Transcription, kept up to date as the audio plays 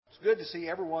good to see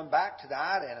everyone back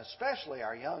tonight, and especially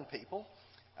our young people.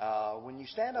 When you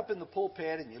stand up in the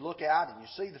pulpit and you look out and you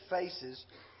see the faces,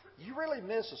 you really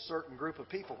miss a certain group of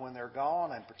people when they're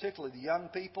gone, and particularly the young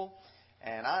people.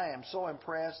 And I am so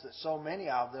impressed that so many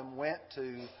of them went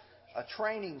to a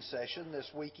training session this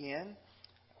weekend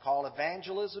called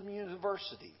Evangelism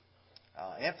University,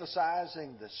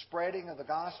 emphasizing the spreading of the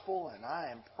gospel. And I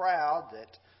am proud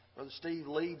that Brother Steve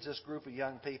leads this group of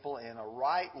young people in a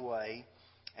right way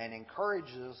and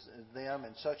encourages them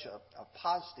in such a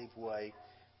positive way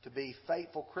to be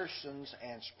faithful Christians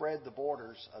and spread the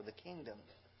borders of the kingdom.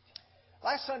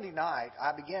 Last Sunday night,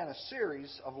 I began a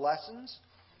series of lessons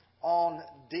on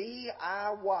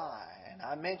DIY. And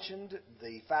I mentioned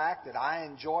the fact that I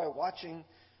enjoy watching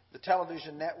the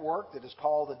television network that is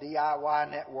called the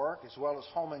DIY Network, as well as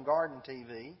Home and Garden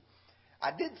TV.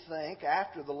 I did think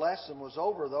after the lesson was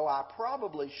over, though, I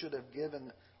probably should have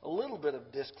given a little bit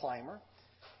of disclaimer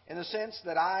in the sense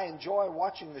that I enjoy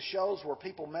watching the shows where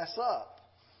people mess up.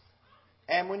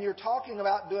 And when you're talking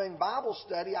about doing Bible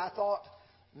study, I thought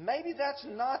maybe that's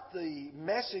not the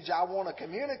message I want to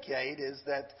communicate, is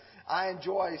that I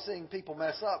enjoy seeing people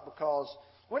mess up, because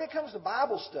when it comes to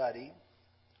Bible study,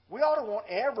 we ought to want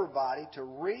everybody to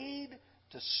read,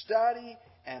 to study,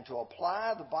 and to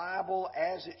apply the Bible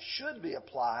as it should be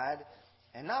applied,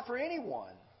 and not for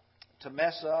anyone to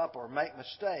mess up or make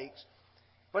mistakes.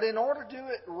 But in order to do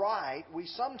it right, we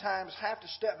sometimes have to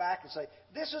step back and say,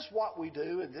 this is what we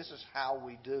do and this is how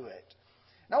we do it.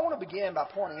 And I want to begin by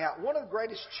pointing out one of the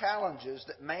greatest challenges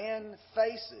that man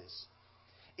faces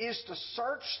is to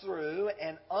search through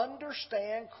and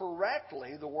understand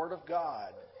correctly the Word of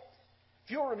God.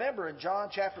 If you'll remember in John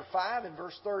chapter 5 and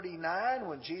verse 39,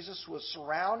 when Jesus was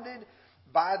surrounded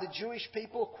by the Jewish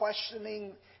people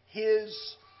questioning His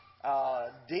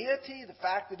deity, the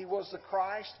fact that He was the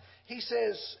Christ, He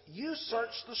says, you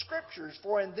search the Scriptures,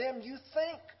 for in them you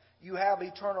think you have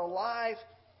eternal life,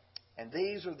 and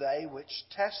these are they which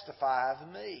testify of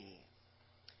me.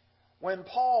 When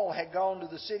Paul had gone to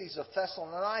the cities of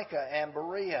Thessalonica and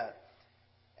Berea,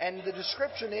 and the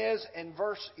description is in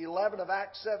verse 11 of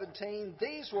Acts 17,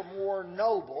 these were more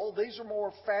noble, these were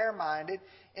more fair-minded,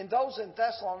 and those in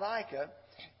Thessalonica,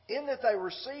 in that they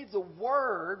received the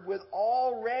Word with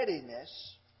all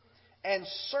readiness and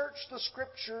searched the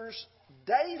Scriptures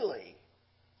daily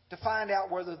to find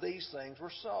out whether these things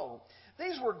were so.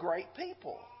 These were great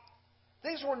people.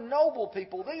 These were noble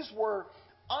people. These were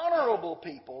honorable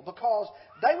people, because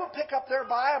they would pick up their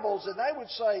Bibles and they would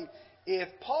say, if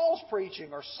Paul's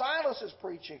preaching or Silas is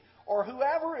preaching or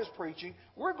whoever is preaching,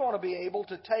 we're going to be able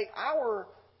to take our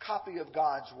copy of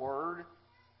God's Word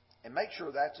and make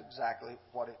sure that's exactly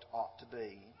what it ought to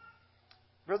be.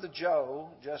 Brother Joe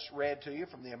just read to you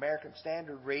from the American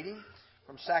Standard reading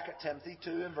from 2 Timothy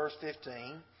 2 and verse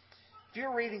 15. If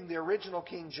you're reading the original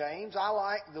King James, I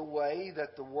like the way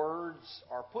that the words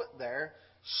are put there.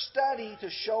 Study to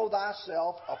show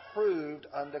thyself approved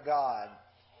unto God.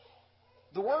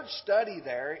 The word study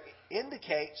there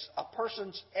indicates a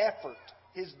person's effort,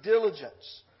 his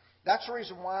diligence. That's the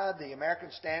reason why the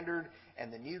American Standard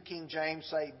and the New King James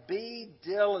say, be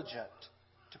diligent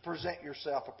to present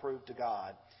yourself approved to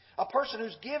God. A person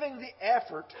who's giving the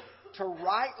effort to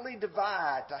rightly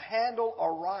divide, to handle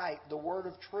aright the word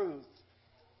of truth.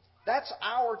 That's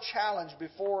our challenge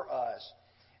before us.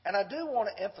 And I do want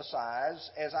to emphasize,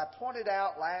 as I pointed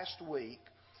out last week,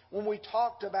 when we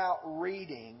talked about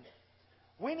reading,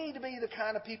 we need to be the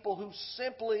kind of people who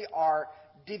simply are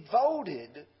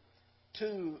devoted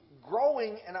to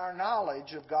growing in our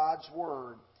knowledge of God's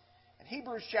Word. In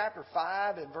Hebrews chapter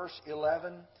 5 and verse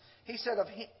 11, he said of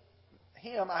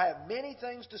him, I have many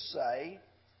things to say,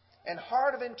 and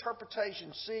hard of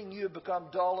interpretation, seeing you have become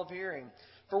dull of hearing.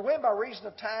 For when by reason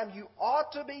of time you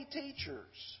ought to be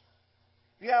teachers,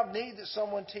 if you have need that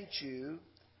someone teach you,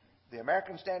 the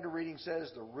American Standard Reading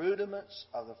says the rudiments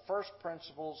of the first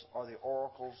principles are the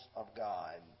oracles of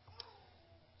God.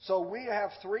 So we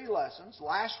have 3 lessons.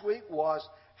 Last week was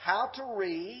how to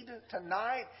read.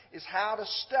 Tonight is how to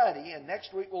study. And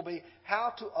next week will be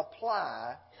how to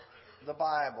apply the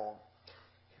Bible.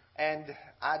 And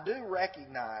I do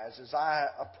recognize as I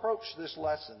approach this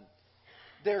lesson,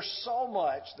 there's so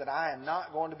much that I am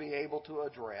not going to be able to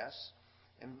address.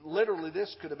 And literally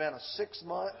this could have been a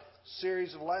 6-month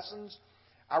series of lessons.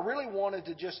 I really wanted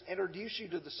to just introduce you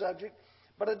to the subject,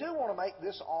 but I do want to make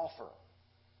this offer.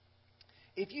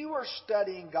 If you are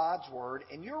studying God's Word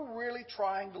and you're really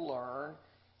trying to learn,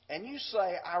 and you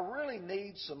say, I really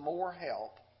need some more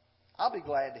help, I'll be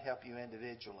glad to help you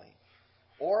individually.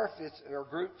 Or if a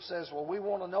group says, well, we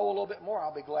want to know a little bit more,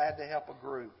 I'll be glad to help a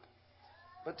group.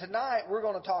 But tonight we're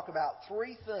going to talk about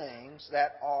three things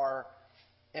that are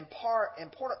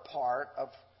important part of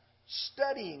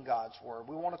studying God's Word.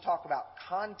 We want to talk about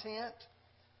content,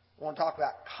 we want to talk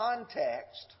about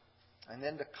context, and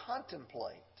then to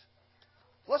contemplate.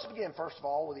 Let's begin, first of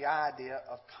all, with the idea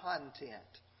of content.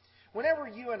 Whenever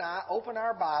you and I open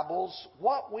our Bibles,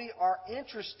 what we are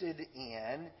interested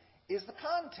in is the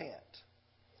content.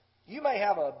 You may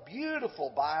have a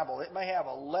beautiful Bible. It may have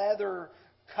a leather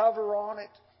cover on it,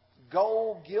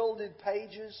 gold gilded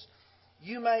pages.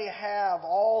 You may have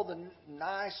all the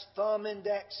nice thumb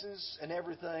indexes and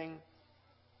everything.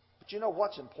 But you know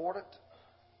what's important?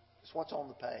 It's what's on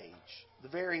the page. The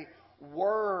very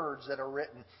words that are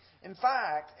written. In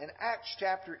fact, in Acts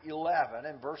chapter 11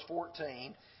 and verse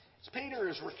 14, as Peter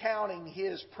is recounting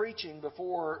his preaching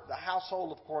before the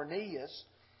household of Cornelius,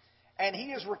 and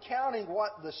he is recounting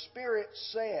what the Spirit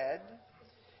said,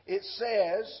 it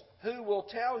says, "Who will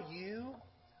tell you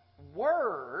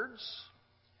words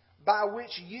by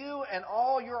which you and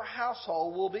all your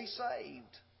household will be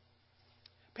saved."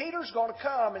 Peter's going to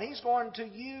come and he's going to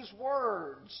use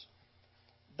words.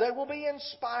 They will be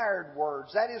inspired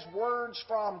words. That is, words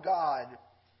from God.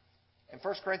 In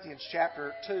 1 Corinthians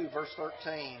chapter 2, verse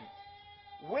 13,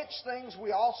 "Which things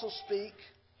we also speak,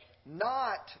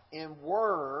 not in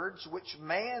words which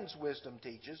man's wisdom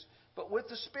teaches, but with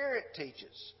the Spirit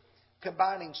teaches,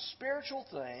 combining spiritual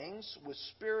things with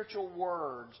spiritual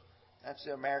words." That's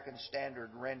the American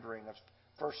Standard rendering of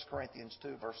 1 Corinthians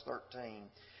 2, verse 13.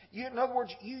 In other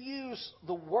words, you use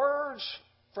the words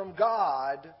from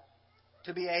God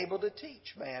to be able to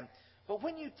teach man. But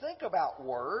when you think about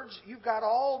words, you've got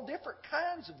all different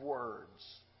kinds of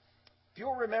words. If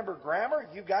you'll remember grammar,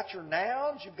 you've got your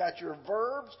nouns, you've got your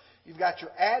verbs, you've got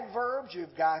your adverbs,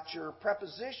 you've got your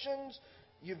prepositions,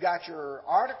 you've got your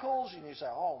articles, and you say,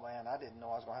 "Oh man, I didn't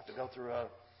know I was going to have to go through a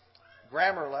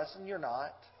grammar lesson." You're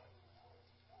not.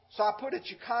 So I put it,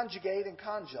 you conjugate and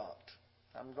conjunct.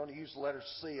 I'm going to use the letter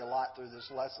C a lot through this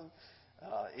lesson.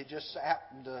 It just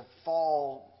happened to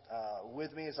fall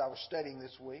with me as I was studying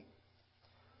this week.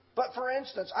 But for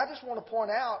instance, I just want to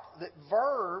point out that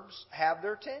verbs have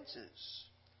their tenses.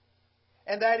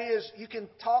 And that is, you can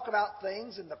talk about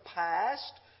things in the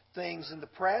past, things in the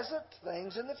present,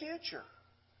 things in the future.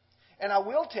 And I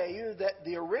will tell you that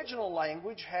the original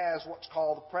language has what's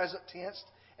called the present tense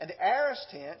and the aorist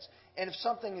tense. And if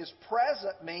something is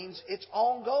present, means it's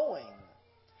ongoing.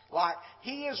 Like,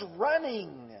 he is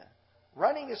running.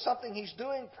 Running is something he's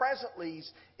doing presently.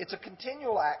 It's a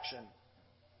continual action.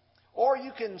 Or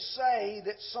you can say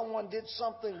that someone did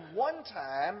something one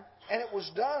time and it was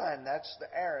done. That's the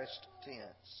aorist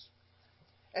tense.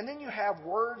 And then you have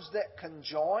words that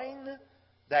conjoin.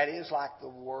 That is like the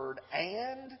word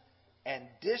and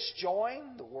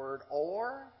disjoin, the word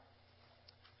or.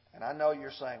 And I know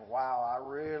you're saying, "Wow, I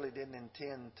really didn't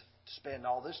intend to spend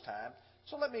all this time."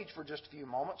 So let me, for just a few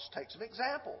moments, take some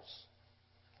examples.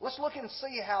 Let's look and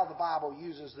see how the Bible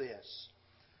uses this.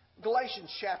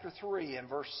 Galatians chapter 3 and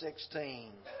verse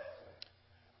 16.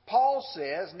 Paul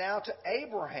says, "Now to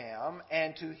Abraham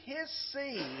and to his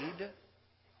seed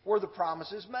were the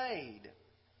promises made.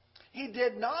 He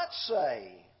did not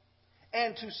say,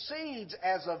 and to seeds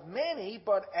as of many,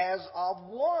 but as of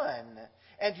one,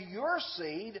 and to your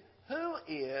seed, who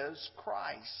is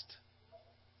Christ."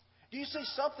 Do you see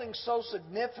something so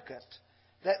significant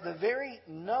that the very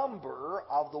number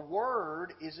of the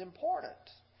word is important?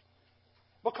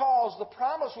 Because the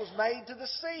promise was made to the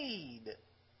seed.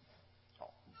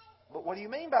 But what do you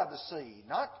mean by the seed?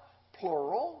 Not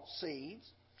plural seeds,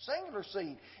 singular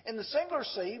seed. And the singular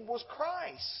seed was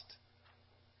Christ.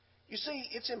 You see,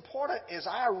 it's important as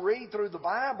I read through the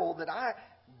Bible that I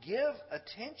give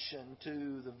attention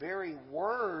to the very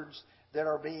words that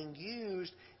are being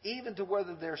used, even to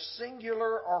whether they're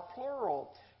singular or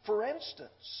plural. For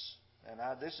instance, and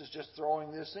this is just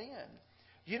throwing this in,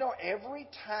 you know, every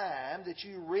time that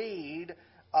you read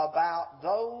about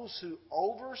those who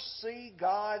oversee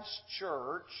God's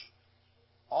church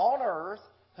on earth,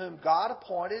 whom God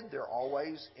appointed, they're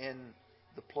always in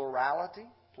the plurality,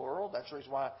 plural. That's the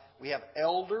reason why we have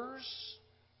elders.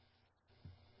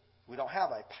 We don't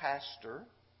have a pastor.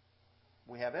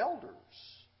 We have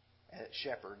elders that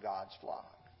shepherd God's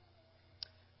flock.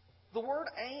 The word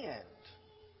 "and,"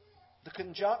 the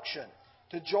conjunction,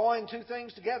 to join two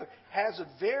things together, has a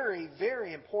very,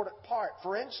 very important part.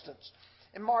 For instance,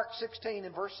 in Mark 16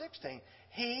 and verse 16,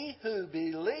 "He who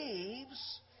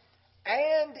believes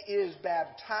and is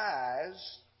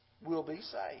baptized will be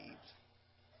saved."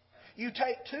 You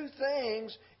take two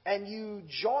things and you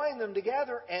join them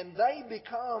together and they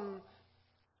become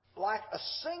like a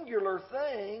singular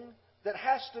thing that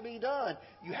has to be done.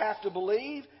 You have to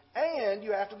believe and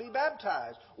you have to be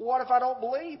baptized. What if I don't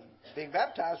believe? Being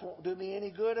baptized won't do me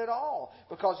any good at all,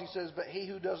 because he says, but he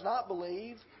who does not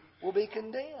believe will be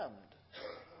condemned.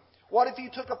 What if you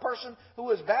took a person who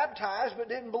was baptized but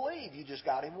didn't believe? You just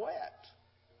got him wet.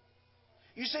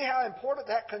 You see how important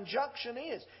that conjunction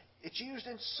is. It's used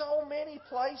in so many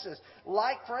places.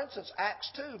 Like, for instance,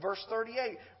 Acts 2, verse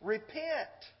 38. Repent,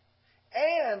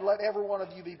 and let every one of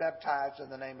you be baptized in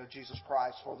the name of Jesus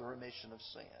Christ for the remission of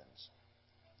sins.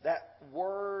 That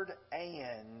word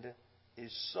 "and"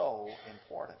 is so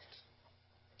important.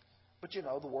 But you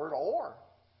know, the word "or"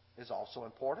 is also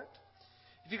important.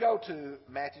 If you go to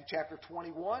Matthew chapter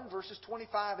 21, verses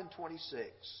 25 and 26.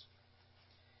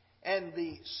 And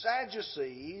the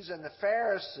Sadducees and the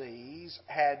Pharisees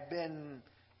had been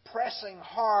pressing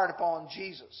hard upon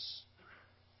Jesus.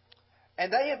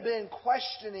 And they had been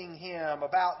questioning him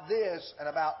about this and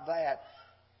about that.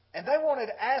 And they wanted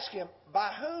to ask him,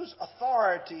 by whose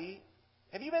authority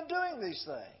have you been doing these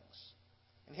things?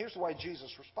 And here's the way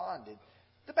Jesus responded.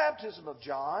 The baptism of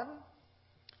John,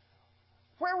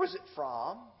 where was it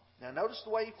from? Now notice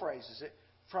the way he phrases it.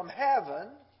 From heaven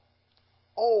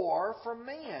or from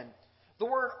men. The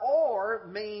word "or"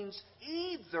 means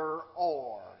either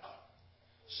or.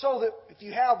 So that if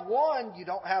you have one, you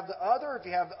don't have the other. If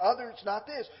you have the other, it's not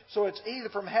this. So it's either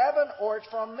from heaven or it's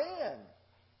from men.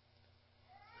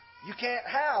 You can't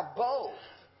have both.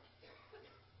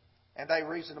 And they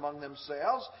reasoned among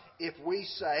themselves, if we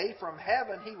say from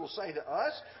heaven, he will say to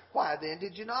us, why then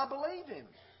did you not believe him?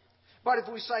 But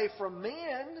if we say from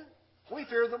men, we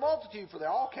fear the multitude, for they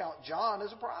all count John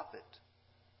as a prophet.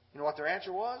 You know what their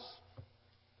answer was?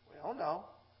 Well, no.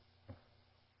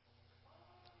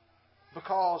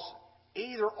 Because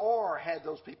either or had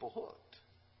those people hooked.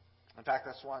 In fact,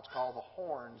 that's why it's called the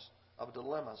horns of a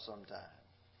dilemma sometimes.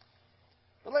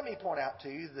 But let me point out to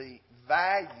you the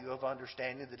value of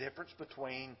understanding the difference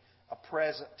between a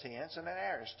present tense and an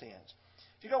aorist tense.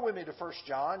 If you go with me to 1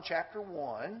 John chapter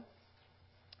 1,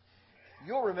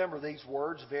 you'll remember these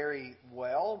words very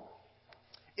well.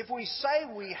 If we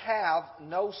say we have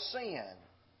no sin,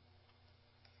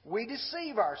 we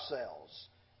deceive ourselves,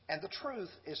 and the truth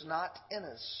is not in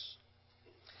us.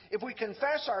 If we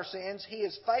confess our sins, he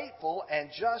is faithful and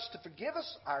just to forgive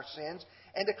us our sins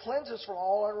and to cleanse us from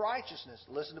all unrighteousness.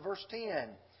 Listen to verse 10.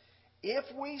 If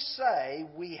we say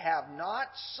we have not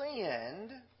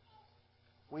sinned,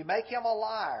 we make him a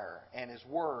liar, and his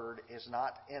word is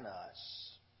not in us.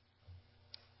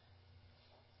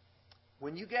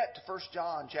 When you get to 1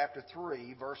 John chapter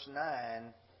 3, verse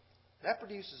 9, that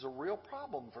produces a real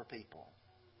problem for people.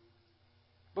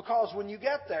 Because when you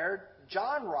get there,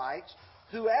 John writes,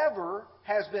 whoever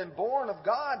has been born of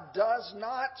God does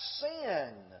not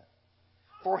sin,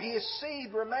 for his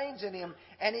seed remains in him,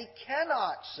 and he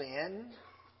cannot sin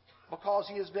because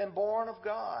he has been born of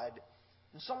God.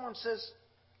 And someone says,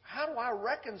 how do I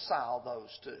reconcile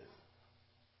those two?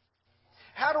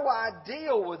 How do I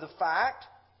deal with the fact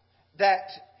that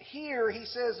here he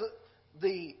says that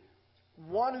the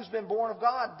one who's been born of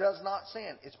God does not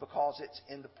sin? It's because it's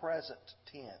in the present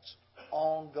tense,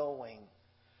 ongoing.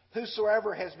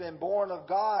 Whosoever has been born of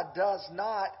God does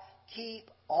not keep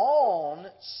on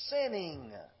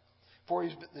sinning, for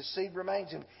the seed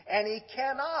remains in him. And he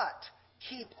cannot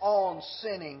keep on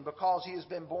sinning because he has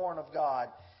been born of God.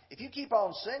 If you keep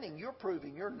on sinning, you're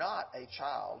proving you're not a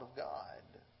child of God.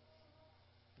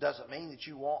 Doesn't mean that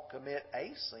you won't commit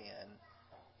a sin,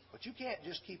 but you can't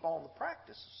just keep on the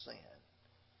practice of sin.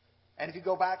 And if you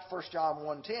go back to 1 John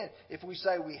 1:10, if we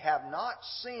say we have not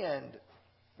sinned,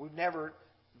 we've never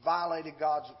violated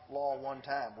God's law one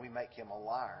time, we make him a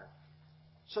liar.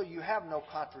 So you have no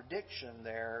contradiction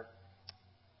there,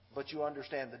 but you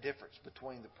understand the difference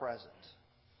between the present.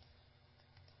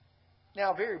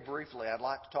 Now, very briefly, I'd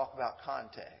like to talk about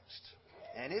context.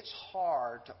 And it's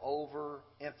hard to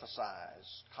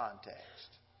overemphasize context.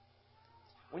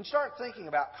 When you start thinking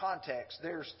about context,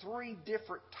 there's three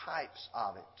different types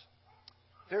of it.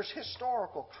 There's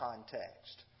historical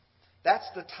context. That's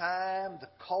the time, the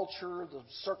culture, the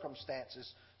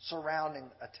circumstances surrounding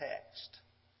a text.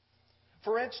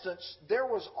 For instance, there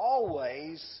was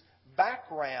always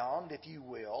background, if you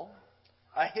will,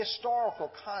 a historical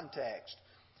context.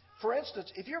 For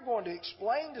instance, if you're going to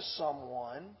explain to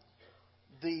someone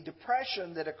the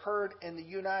depression that occurred in the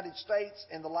United States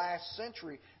in the last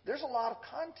century, there's a lot of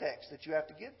context that you have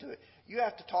to give to it. You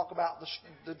have to talk about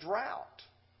the drought.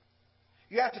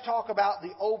 You have to talk about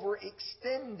the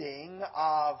overextending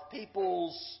of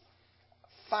people's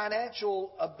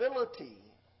financial ability.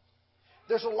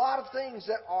 There's a lot of things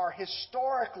that are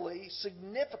historically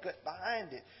significant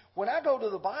behind it. When I go to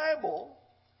the Bible,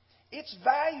 it's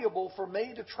valuable for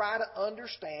me to try to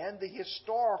understand the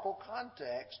historical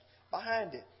context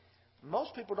behind it.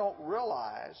 Most people don't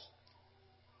realize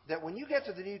that when you get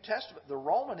to the New Testament, the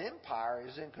Roman Empire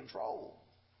is in control.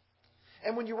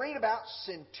 And when you read about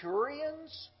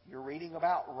centurions, you're reading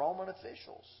about Roman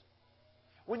officials.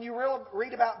 When you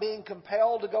read about being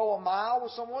compelled to go a mile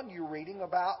with someone, you're reading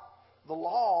about the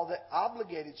law that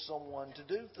obligated someone to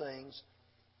do things.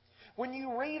 When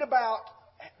you read about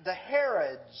the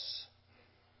Herods,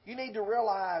 you need to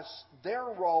realize their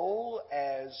role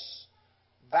as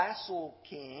vassal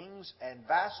kings and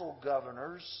vassal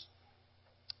governors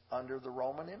under the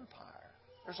Roman Empire.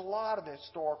 There's a lot of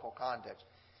historical context.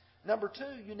 Number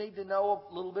two, you need to know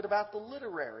a little bit about the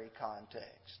literary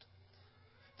context.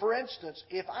 For instance,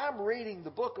 if I'm reading the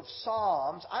book of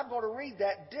Psalms, I'm going to read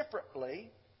that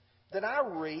differently than I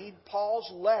read Paul's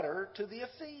letter to the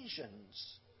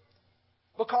Ephesians,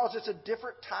 because it's a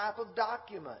different type of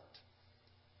document.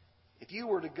 If you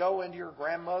were to go into your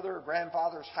grandmother or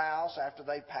grandfather's house after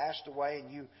they passed away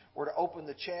and you were to open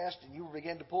the chest and you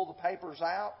begin to pull the papers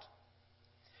out,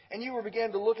 and you were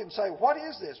begin to look and say, what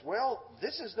is this? Well,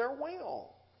 this is their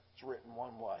will. It's written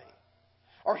one way.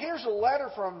 Or here's a letter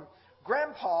from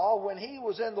Grandpa when he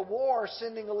was in the war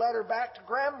sending a letter back to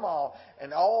Grandma,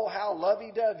 and oh, how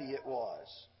lovey-dovey it was.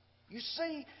 You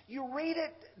see, you read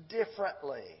it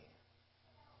differently.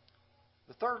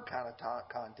 The third kind of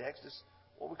context is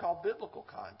what we call biblical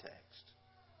context.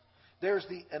 There's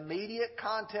the immediate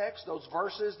context, those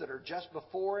verses that are just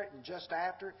before it and just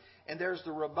after it. And there's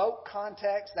the remote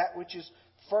context, that which is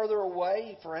further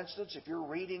away. For instance, if you're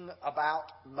reading about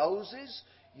Moses,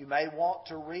 you may want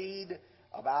to read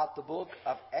about the book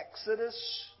of Exodus,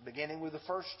 beginning with the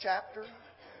first chapter.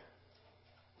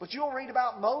 But you'll read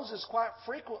about Moses quite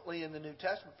frequently in the New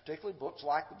Testament, particularly books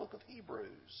like the book of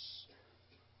Hebrews.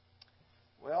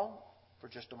 Well, for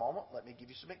just a moment, let me give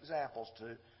you some examples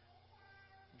to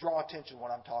draw attention to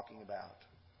what I'm talking about.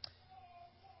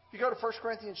 If you go to 1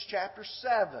 Corinthians chapter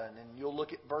 7, and you'll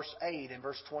look at verse 8 and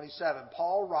verse 27,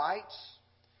 Paul writes,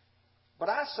 "But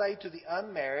I say to the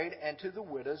unmarried and to the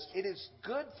widows, it is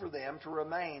good for them to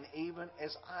remain even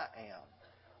as I am."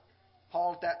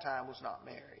 Paul at that time was not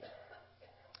married.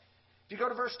 If you go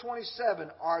to verse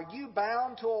 27, "Are you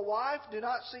bound to a wife? Do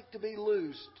not seek to be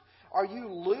loosed. Are you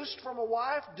loosed from a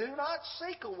wife? Do not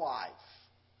seek a wife."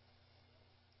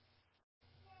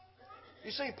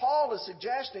 You see, Paul is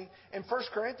suggesting in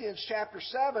 1 Corinthians chapter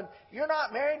 7, you're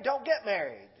not married, don't get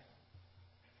married.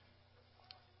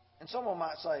 And someone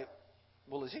might say,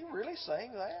 well, is he really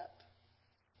saying that?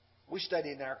 We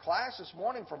studied in our class this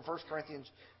morning from 1 Corinthians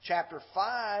chapter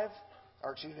 5,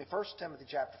 1 Timothy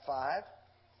chapter 5,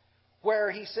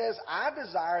 where he says, "I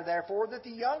desire, therefore, that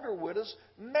the younger widows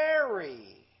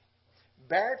marry,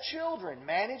 bear children,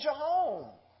 manage a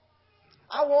home."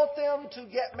 I want them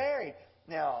to get married.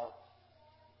 Now,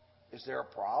 is there a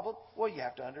problem? Well, you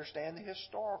have to understand the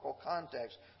historical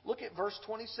context. Look at verse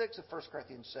 26 of 1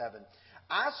 Corinthians 7.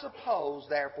 "I suppose,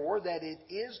 therefore, that it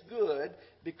is good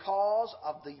because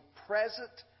of the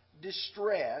present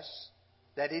distress,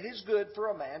 that it is good for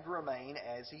a man to remain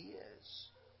as he is."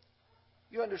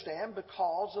 You understand,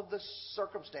 because of the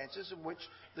circumstances in which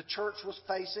the church was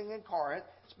facing in Corinth,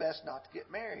 it's best not to get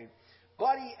married.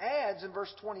 But he adds in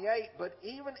verse 28, "But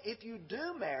even if you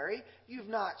do marry, you've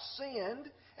not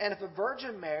sinned. And if a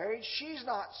virgin married, she's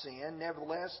not sinned.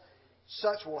 Nevertheless,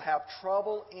 such will have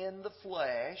trouble in the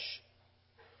flesh.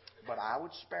 But I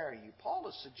would spare you." Paul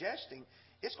is suggesting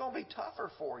it's going to be tougher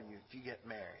for you if you get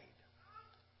married.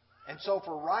 And so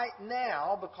for right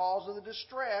now, because of the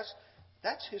distress,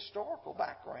 that's historical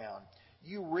background.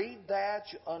 You read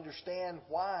that, you understand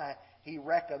why he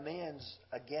recommends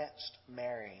against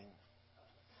marrying.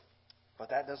 But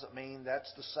that doesn't mean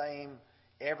that's the same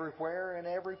everywhere in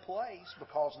every place,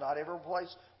 because not every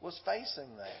place was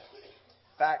facing that.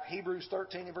 In fact, Hebrews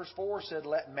 13 and verse 4 said,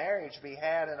 "Let marriage be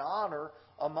had in honor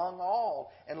among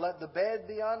all, and let the bed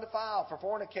be undefiled. For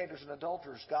fornicators and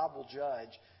adulterers God will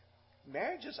judge."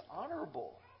 Marriage is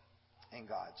honorable in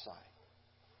God's sight.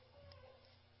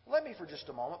 Let me for just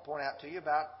a moment point out to you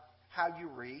about how you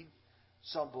read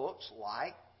some books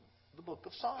like the book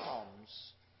of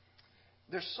Psalms.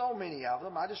 There's so many of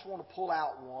them. I just want to pull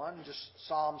out one, just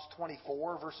Psalms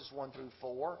 24, verses 1 through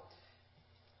 4.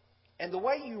 And the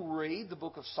way you read the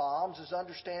book of Psalms is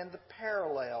understand the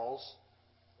parallels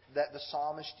that the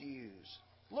psalmist used.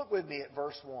 Look with me at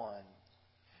verse 1.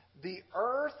 "The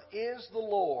earth is the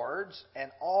Lord's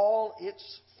and all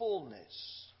its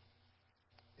fullness."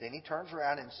 Then he turns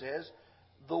around and says,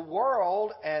 "The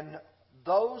world and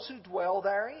those who dwell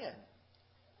therein."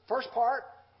 First part,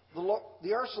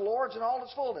 The earth's the Lord's and all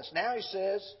its fullness. Now he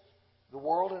says, the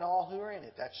world and all who are in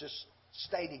it. That's just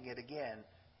stating it again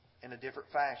in a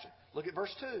different fashion. Look at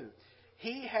verse 2.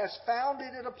 He has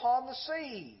founded it upon the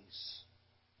seas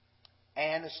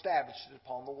and established it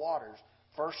upon the waters.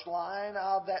 First line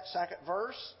of that second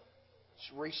verse,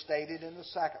 it's restated in the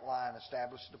second line,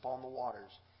 established it upon the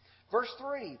waters. Verse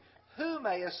 3, who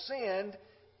may ascend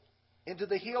into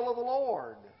the hill of the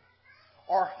Lord?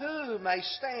 Or who may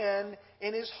stand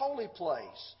in His holy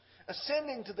place?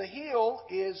 Ascending to the hill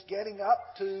is getting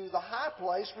up to the high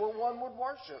place where one would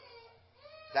worship.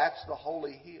 That's the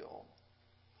holy hill.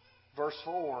 Verse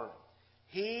 4,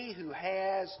 he who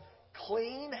has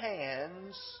clean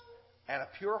hands and a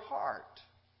pure heart.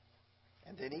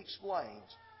 And then he explains,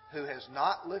 who has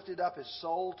not lifted up his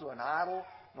soul to an idol,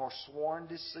 nor sworn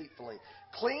deceitfully.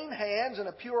 Clean hands and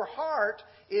a pure heart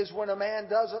is when a man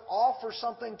doesn't offer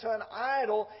something to an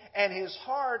idol and his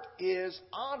heart is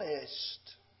honest.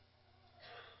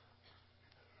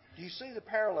 Do you see the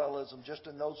parallelism just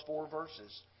in those 4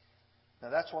 verses? Now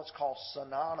that's what's called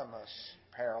synonymous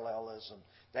parallelism.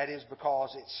 That is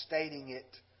because it's stating it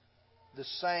the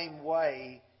same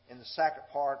way in the second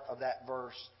part of that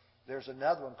verse. There's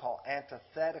another one called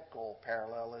antithetical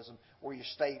parallelism where you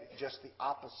state just the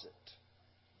opposite.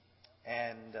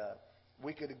 And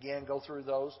we could again go through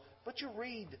those, but you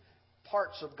read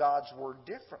parts of God's Word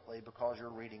differently because you're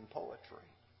reading poetry.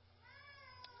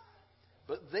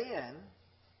 But then,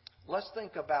 let's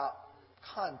think about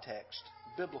context,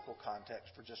 biblical context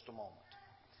for just a moment.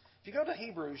 If you go to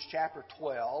Hebrews chapter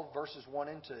 12, verses 1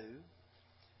 and 2,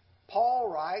 Paul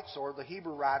writes, or the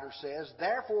Hebrew writer says,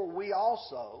 therefore we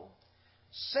also,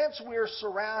 since we are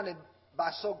surrounded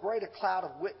by so great a cloud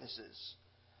of witnesses,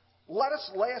 let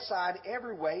us lay aside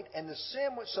every weight and the sin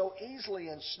which so easily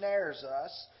ensnares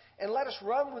us, and let us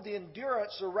run with the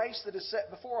endurance the race that is set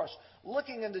before us,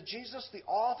 looking unto Jesus, the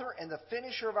author and the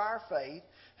finisher of our faith,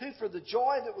 who for the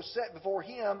joy that was set before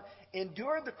Him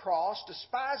endured the cross,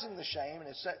 despising the shame, and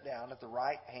is set down at the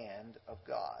right hand of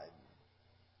God.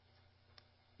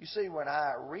 You see, when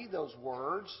I read those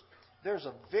words, there's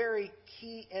a very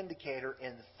key indicator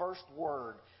in the first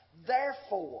word,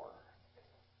 therefore.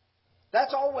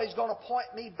 That's always going to point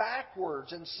me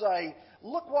backwards and say,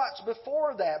 look what's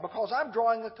before that, because I'm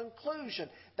drawing a conclusion.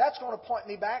 That's going to point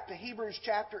me back to Hebrews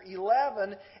chapter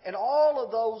 11 and all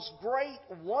of those great,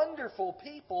 wonderful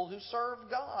people who served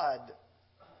God.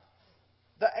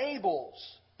 The Abels,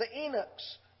 the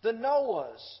Enochs, the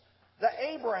Noahs, the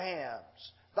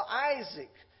Abrahams, the Isaac,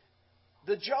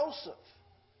 the Joseph,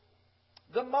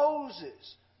 the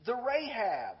Moses, the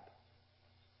Rahab.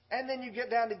 And then you get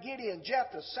down to Gideon,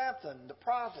 Jephthah, Samson, the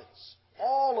prophets.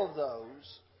 All of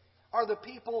those are the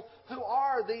people who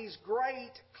are these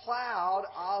great cloud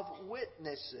of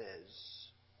witnesses.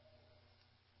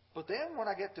 But then when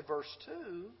I get to verse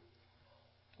 2,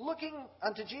 looking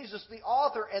unto Jesus, the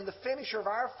author and the finisher of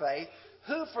our faith,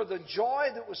 who for the joy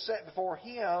that was set before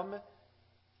Him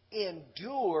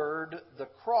endured the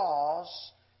cross,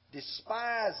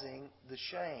 despising the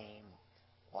shame.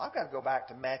 Well, I've got to go back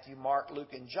to Matthew, Mark,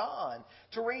 Luke, and John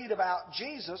to read about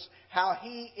Jesus, how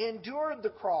He endured the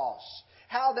cross.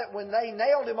 How that when they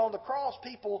nailed Him on the cross,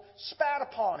 people spat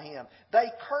upon Him. They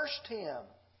cursed Him.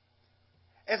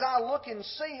 As I look and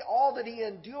see all that He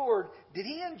endured, did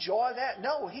He enjoy that?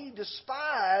 No, He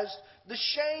despised the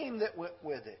shame that went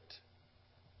with it.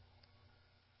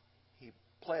 He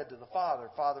pled to the Father,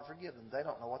 Father, forgive them. They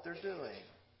don't know what they're doing.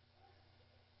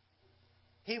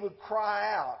 He would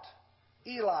cry out,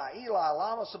 Eli, Eli,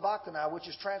 lama sabachthani, which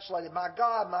is translated, my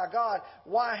God,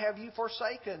 why have you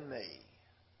forsaken me?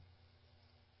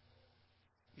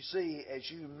 You see, as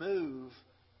you move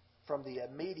from the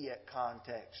immediate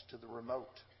context to the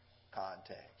remote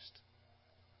context.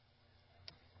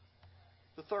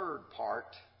 The third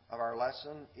part of our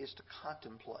lesson is to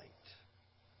contemplate.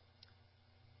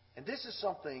 And this is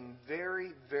something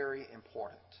very, very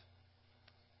important.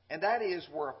 And that is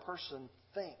where a person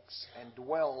thinks and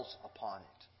dwells upon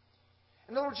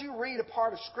it. In other words, you read a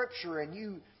part of Scripture and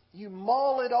you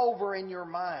mull it over in your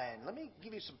mind. Let me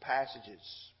give you some passages.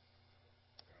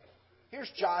 Here's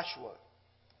Joshua.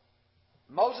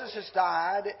 Moses has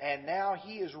died, and now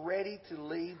he is ready to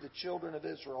lead the children of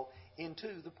Israel into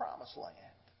the promised land.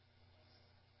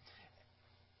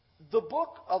 The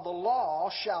book of the law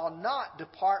shall not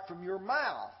depart from your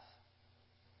mouth,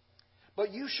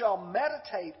 but you shall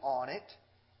meditate on it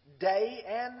day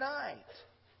and night,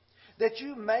 that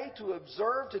you may to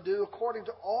observe to do according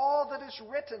to all that is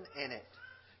written in it.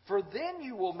 For then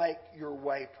you will make your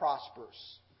way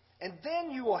prosperous, and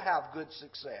then you will have good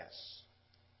success.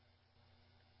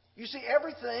 You see,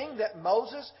 everything that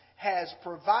Moses has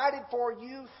provided for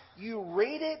you. You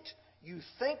read it, you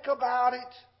think about it,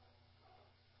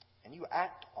 and you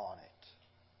act on it.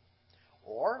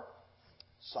 Or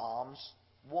Psalms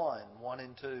 1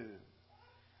 and 2.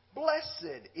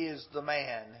 Blessed is the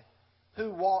man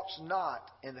who walks not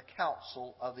in the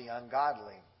counsel of the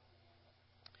ungodly,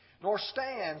 nor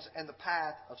stands in the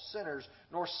path of sinners,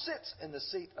 nor sits in the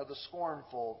seat of the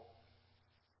scornful.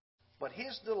 But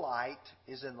his delight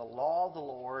is in the law of the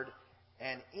Lord,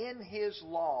 and in his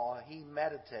law he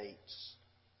meditates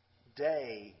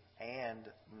day and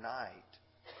night.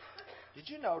 Did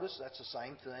you notice that's the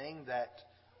same thing that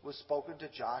was spoken to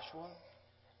Joshua?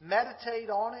 Meditate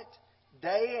on it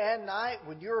day and night.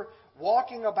 When you're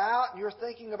walking about and you're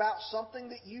thinking about something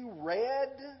that you read,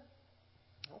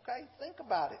 okay, think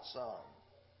about it some.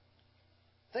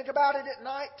 Think about it at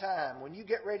nighttime when you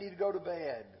get ready to go to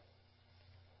bed.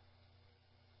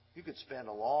 You could spend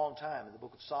a long time in the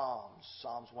book of Psalms,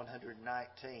 Psalms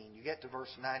 119. You get to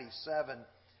verse 97.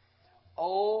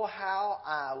 Oh, how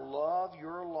I love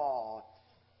your law.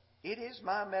 It is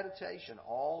my meditation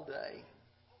all day,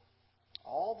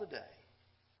 all the day.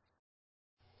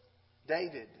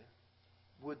 David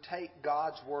would take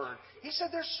God's word. He said,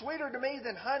 they're sweeter to me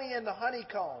than honey in the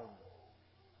honeycomb.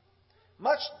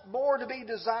 Much more to be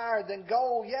desired than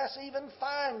gold, yes, even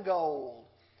fine gold.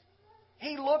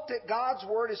 He looked at God's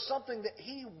word as something that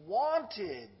he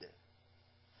wanted.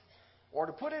 Or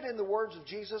to put it in the words of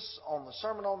Jesus on the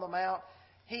Sermon on the Mount,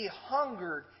 he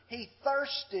hungered, he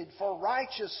thirsted for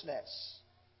righteousness.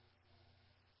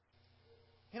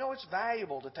 You know, it's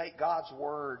valuable to take God's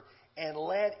word and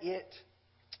let it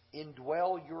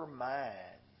indwell your mind.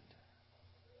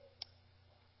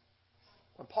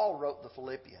 When Paul wrote the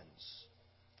Philippians,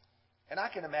 and I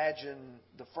can imagine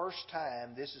the first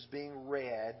time this is being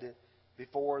read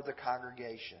before the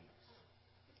congregation.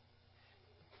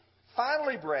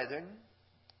 Finally, brethren,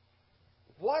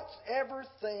 whatever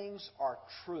things are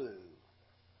true,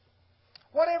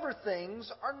 whatever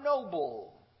things are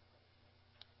noble,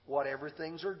 whatever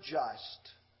things are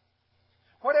just,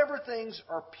 whatever things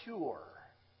are pure,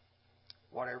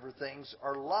 whatever things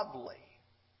are lovely,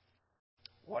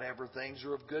 whatever things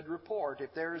are of good report,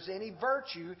 if there is any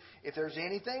virtue, if there's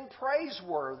anything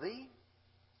praiseworthy,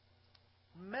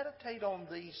 meditate on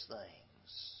these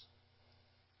things.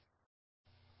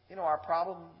 You know, our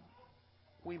problem,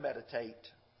 we meditate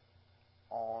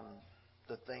on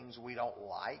the things we don't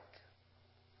like.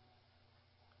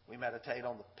 We meditate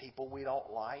on the people we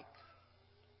don't like.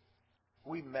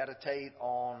 We meditate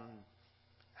on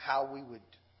how we would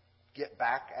get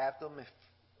back at them if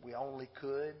we only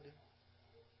could.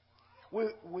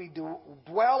 We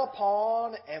dwell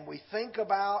upon and we think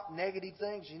about negative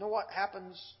things. You know what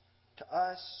happens to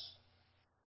us?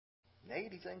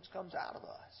 Negative things comes out of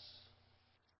us.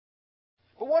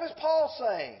 But what is Paul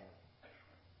saying?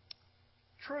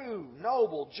 True,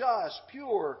 noble, just,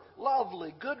 pure,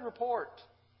 lovely, good report.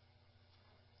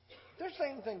 If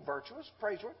there's anything virtuous,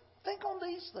 praiseworthy, think on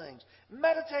these things.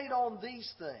 Meditate on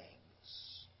these things.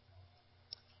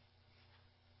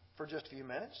 For just a few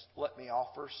minutes, let me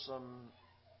offer some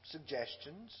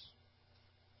suggestions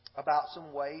about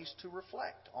some ways to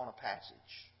reflect on a passage.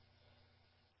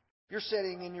 You're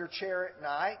sitting in your chair at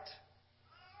night.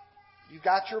 You've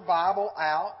got your Bible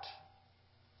out.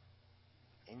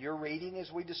 And you're reading, as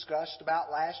we discussed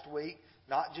about last week,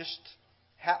 not just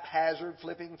haphazard,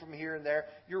 flipping from here and there.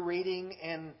 You're reading,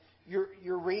 and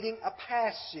you're reading a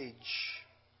passage,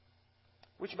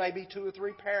 which may be 2 or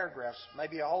 3 paragraphs,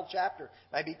 maybe a whole chapter,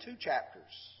 maybe 2 chapters.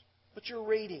 But you're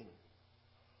reading.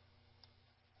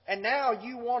 And now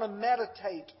you want to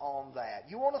meditate on that.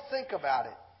 You want to think about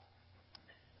it.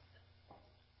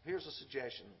 Here's a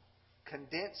suggestion.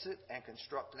 Condense it and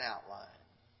construct an outline.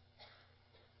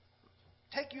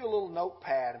 Take you a little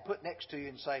notepad and put next to you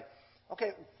and say,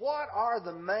 okay, what are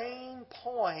the main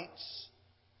points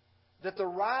that the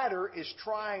writer is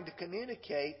trying to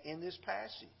communicate in this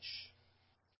passage?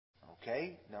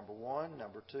 Okay, number 1,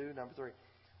 number 2, number 3.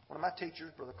 One of my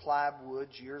teachers, Brother Clive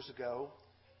Woods, years ago,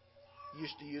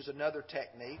 used to use another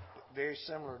technique, very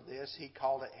similar to this. He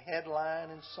called it headline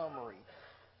and summary.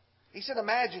 He said,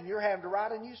 imagine you're having to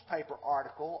write a newspaper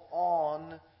article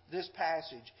on this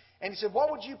passage. And he said, what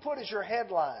would you put as your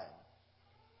headline?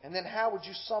 And then how would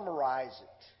you summarize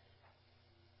it?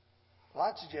 Well,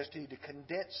 I'd suggest to you to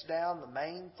condense down the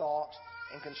main thoughts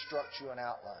and construct you an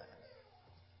outline.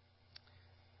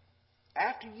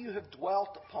 After you have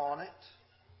dwelt upon it,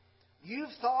 you've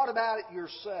thought about it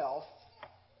yourself,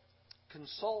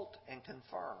 consult and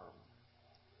confirm.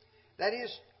 That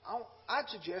is, I'd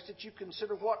suggest that you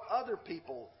consider what other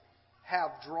people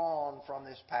have drawn from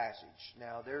this passage.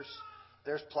 Now, there's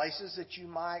There's places that you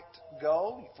might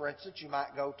go. For instance, you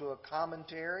might go to a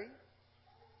commentary.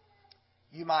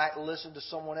 You might listen to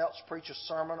someone else preach a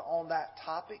sermon on that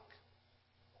topic.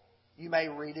 You may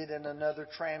read it in another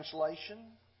translation.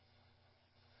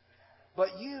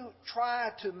 But you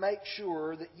try to make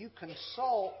sure that you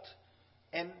consult,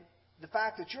 and the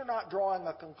fact that you're not drawing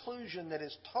a conclusion that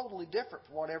is totally different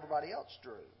from what everybody else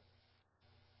drew.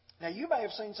 Now, you may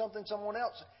have seen something someone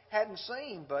else hadn't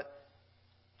seen, but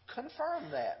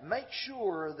confirm that. Make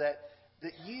sure that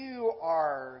you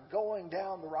are going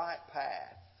down the right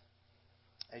path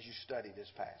as you study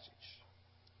this passage.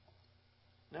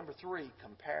 Number 3,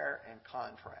 compare and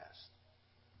contrast.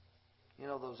 You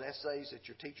know those essays that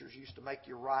your teachers used to make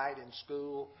you write in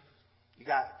school? You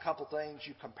got a couple things,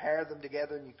 you compare them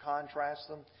together and you contrast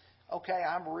them. Okay,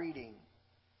 I'm reading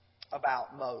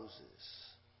about Moses.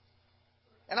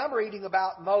 And I'm reading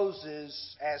about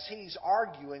Moses as he's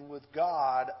arguing with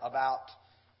God about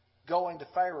going to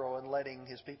Pharaoh and letting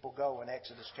his people go in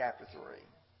Exodus chapter 3.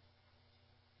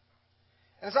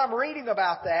 And as I'm reading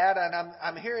about that, and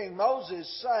I'm hearing Moses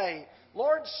say,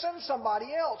 Lord, send somebody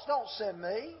else, don't send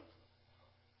me.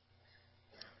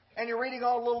 And you're reading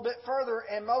on a little bit further,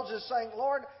 and Moses is saying,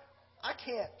 Lord, I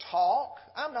can't talk.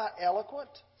 I'm not eloquent.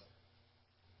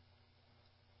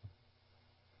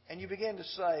 And you begin to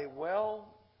say,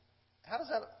 well, how does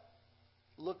that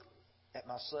look at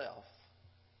myself?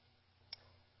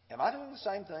 Am I doing the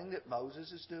same thing that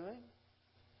Moses is doing?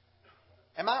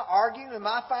 Am I arguing? Am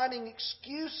I finding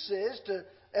excuses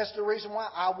as to the reason why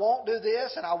I won't do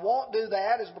this and I won't do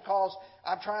that is because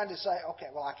I'm trying to say, okay,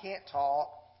 well, I can't talk.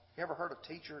 You ever heard a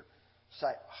teacher say,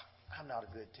 I'm not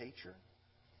a good teacher?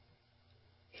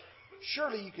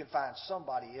 Surely you can find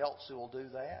somebody else who will do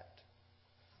that.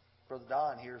 Brother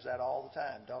Don hears that all the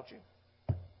time, don't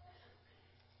you?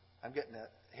 I'm getting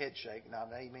a head shake, not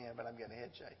an amen, but I'm getting a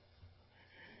head shake.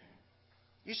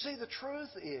 You see, the truth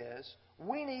is,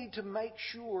 we need to make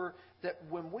sure that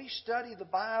when we study the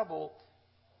Bible,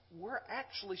 we're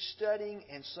actually studying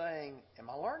and saying, am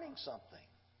I learning something?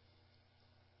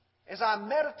 As I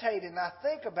meditate and I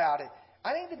think about it,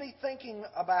 I need to be thinking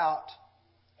about,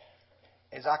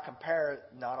 as I compare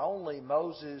not only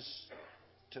Moses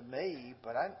to me,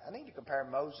 but I need to compare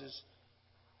Moses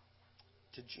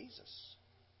to Jesus.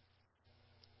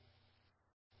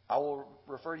 I will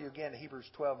refer you again to Hebrews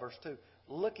 12, verse 2.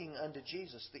 Looking unto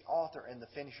Jesus, the author and the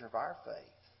finisher of our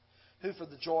faith, who for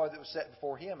the joy that was set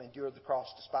before him endured the cross,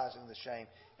 despising the shame,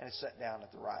 and is set down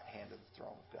at the right hand of the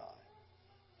throne of God.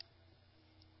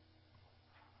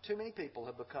 Too many people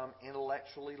have become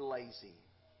intellectually lazy.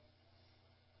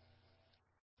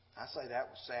 I say that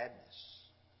with sadness.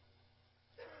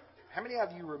 How many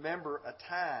of you remember a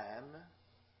time,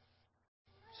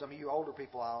 some of you older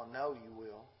people, I know you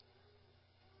will,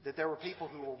 that there were people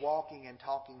who were walking and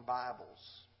talking Bibles.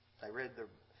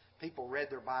 People read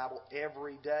their Bible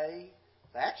every day.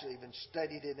 They actually even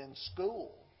studied it in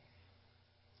school.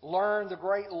 Learned the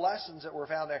great lessons that were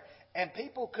found there. And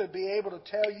people could be able to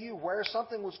tell you where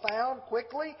something was found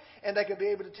quickly, and they could be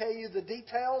able to tell you the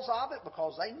details of it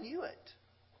because they knew it.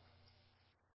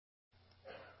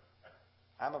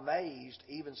 I'm amazed,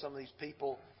 even some of these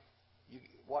people, you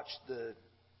watch the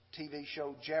TV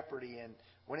show Jeopardy, and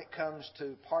when it comes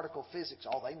to particle physics,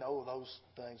 they know those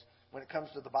things. When it comes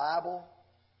to the Bible,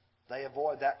 they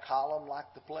avoid that column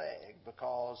like the plague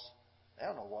because they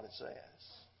don't know what it says.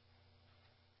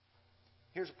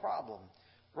 Here's a problem.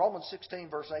 Romans 16,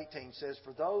 verse 18 says,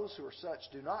 For those who are such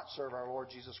do not serve our Lord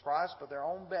Jesus Christ, but their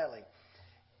own belly.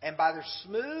 And by their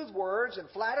smooth words and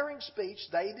flattering speech,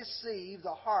 they deceive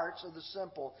the hearts of the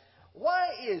simple. Why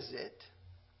is it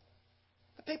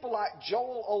that people like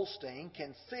Joel Osteen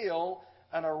can fill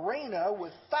an arena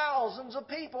with thousands of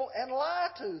people and lie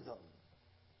to them?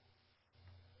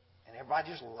 And everybody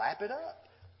just lap it up.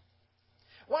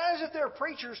 Why is it there are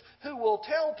preachers who will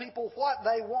tell people what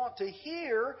they want to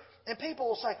hear, and people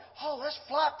will say, let's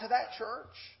flock to that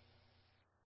church?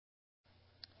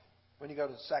 When you go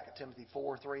to 2 Timothy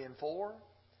 4, 3 and 4,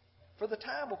 for the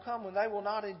time will come when they will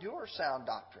not endure sound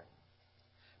doctrine,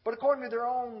 but according to their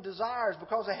own desires,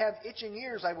 because they have itching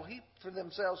ears, they will heap for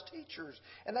themselves teachers,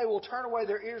 and they will turn away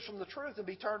their ears from the truth and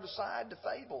be turned aside to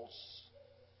fables.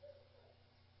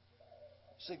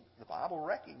 See, the Bible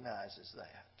recognizes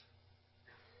that.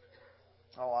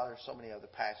 There's so many other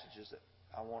passages that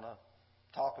I want to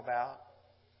talk about.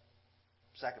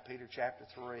 2 Peter chapter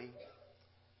 3.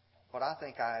 But I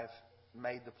think I've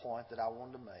made the point that I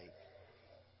wanted to make.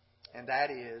 And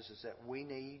that is that we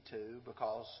need to,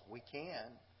 because we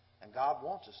can, and God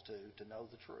wants us to know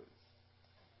the truth.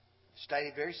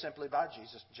 Stated very simply by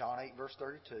Jesus, John 8, verse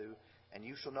 32, and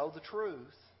you shall know the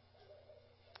truth,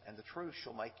 and the truth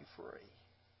shall make you free.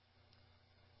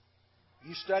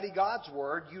 You study God's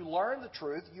Word, you learn the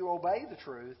truth, you obey the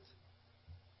truth,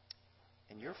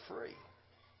 and you're free.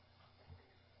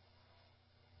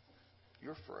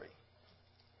 You're free.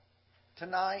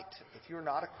 Tonight, if you're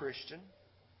not a Christian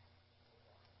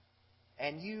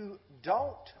and you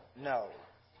don't know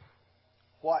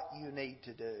what you need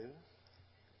to do,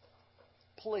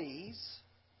 please,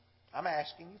 I'm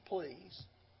asking you, please,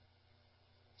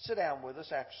 sit down with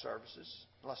us after services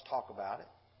and let's talk about it.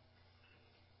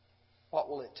 What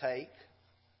will it take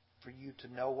for you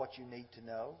to know what you need to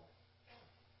know?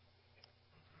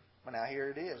 Well, now here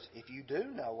it is. If you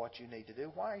do know what you need to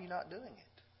do, why are you not doing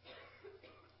it?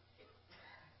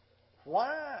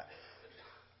 Why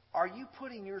are you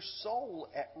putting your soul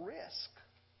at risk?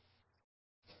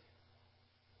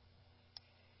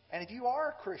 And if you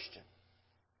are a Christian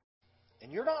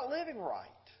and you're not living right,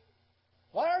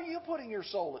 why are you putting your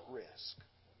soul at risk?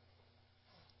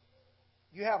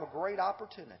 You have a great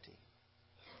opportunity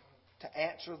to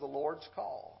answer the Lord's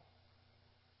call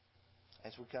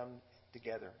as we come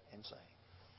together and sing.